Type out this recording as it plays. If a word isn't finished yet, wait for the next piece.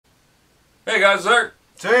Hey guys, Eric.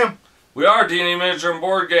 Tim. We are D&E Miniature and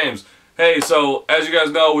Board Games. Hey, so as you guys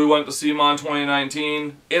know, we went to CMON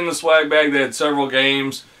 2019. In the swag bag, they had several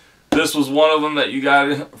games. This was one of them that you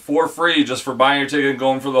got for free just for buying your ticket and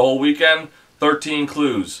going for the whole weekend. 13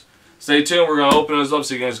 clues. Stay tuned. We're going to open this up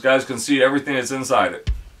so you guys can see everything that's inside it.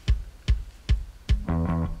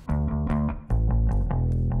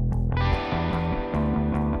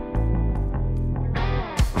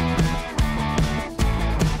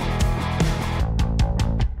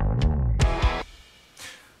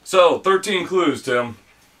 So, 13 clues, Tim.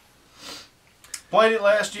 Played it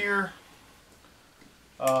last year.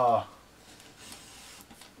 Kind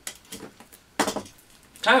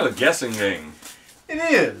of a guessing game. It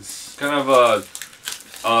is. Kind of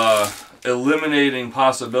eliminating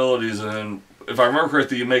possibilities, and if I remember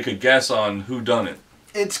correctly, you make a guess on who done it.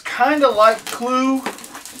 It's kind of like Clue,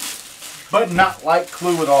 but not like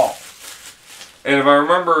Clue at all. And if I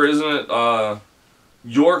remember, isn't it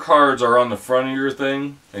your cards are on the front of your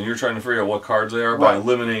thing, and you're trying to figure out what cards they are by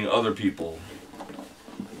eliminating other people.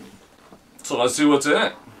 So let's see what's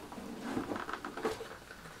in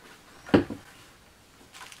it.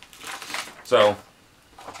 So,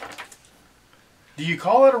 do you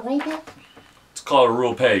call it a rule book? it's called a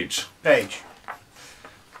rule page. Page.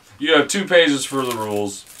 You have 2 pages for the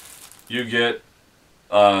rules. You get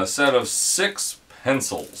a set of 6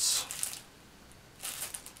 pencils.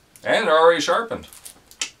 And they're already sharpened.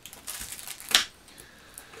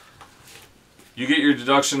 You get your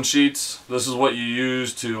deduction sheets. This is what you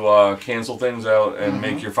use to cancel things out and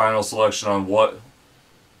make your final selection on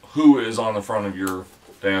who is on the front of your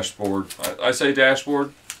dashboard. I say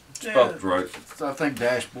dashboard. It's about right. I think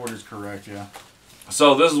dashboard is correct, yeah.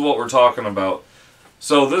 So this is what we're talking about.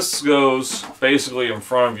 So this goes basically in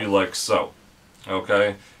front of you like so.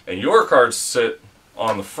 Okay? And your cards sit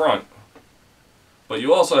on the front, but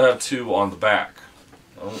you also have 2 on the back.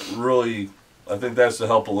 I think that's to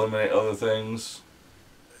help eliminate other things.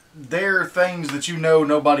 They're things that you know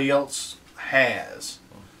nobody else has.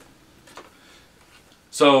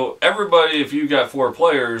 So everybody, if you got 4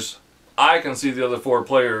 players, I can see the other 4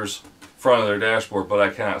 players front of their dashboard, but I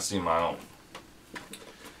cannot see my own.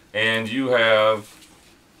 And you have,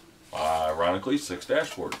 ironically, 6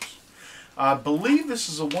 dashboards. I believe this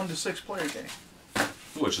is a 1 to 6 player game.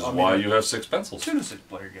 Which is why you have 6 pencils. 2 to 6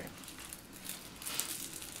 player game.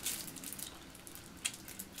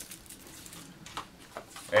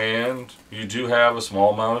 And you do have a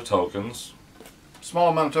small amount of tokens.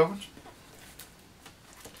 Small amount of tokens?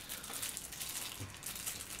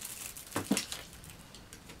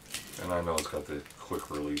 And I know it's got the quick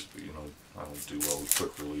release, but you know, I don't do well with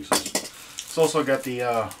quick releases. It's also got the,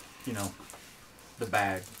 you know, the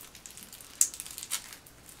bag.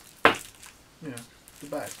 Yeah, the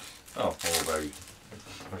bag. Oh, a little baggy.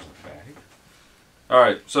 There's a bag.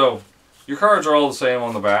 Alright, so your cards are all the same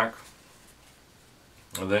on the back.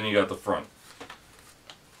 And then you got the front.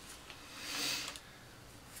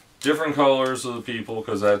 Different colors of the people,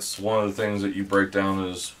 because that's one of the things that you break down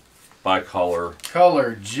is by color.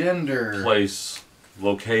 Color, gender. Place,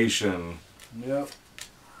 location. Yep.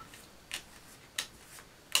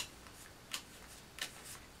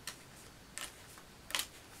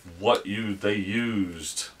 What they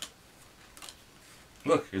used.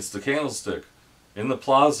 Look, it's the candlestick. In the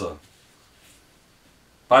plaza.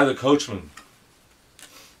 By the coachman.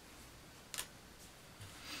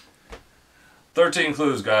 13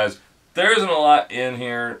 clues, guys. There isn't a lot in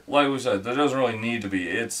here. Like we said, there doesn't really need to be.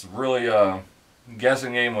 It's really a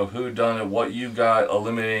guessing game of who done it, what you got,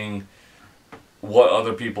 eliminating what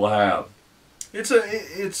other people have.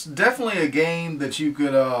 It's definitely a game that you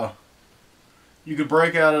could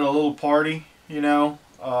break out at a little party, you know,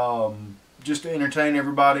 just to entertain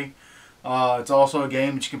everybody. It's also a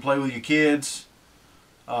game that you can play with your kids.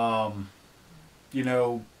 You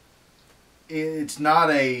know, it's not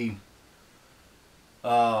a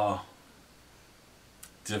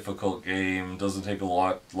difficult game. Doesn't take a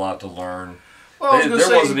lot to learn. Well,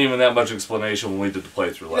 there wasn't even that much explanation when we did the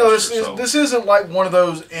playthrough last year. This isn't like one of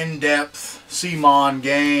those in-depth CMON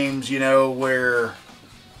games, you know, where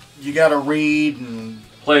you got to read and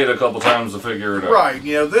play it a couple times to figure it out. Right.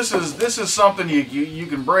 You know, this is something you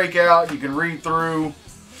can break out, you can read through,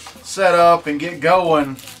 set up, and get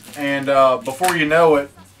going, and before you know it,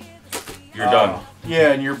 you're done.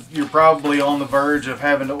 Yeah, and you're probably on the verge of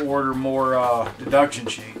having to order more deduction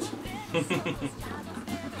sheets.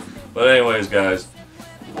 But anyways, guys,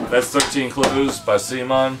 that's 13 Clues by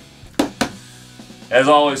CMON. As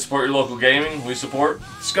always, support your local gaming. We support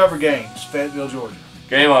Discover Games, Fayetteville, Georgia.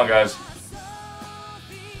 Game on, guys.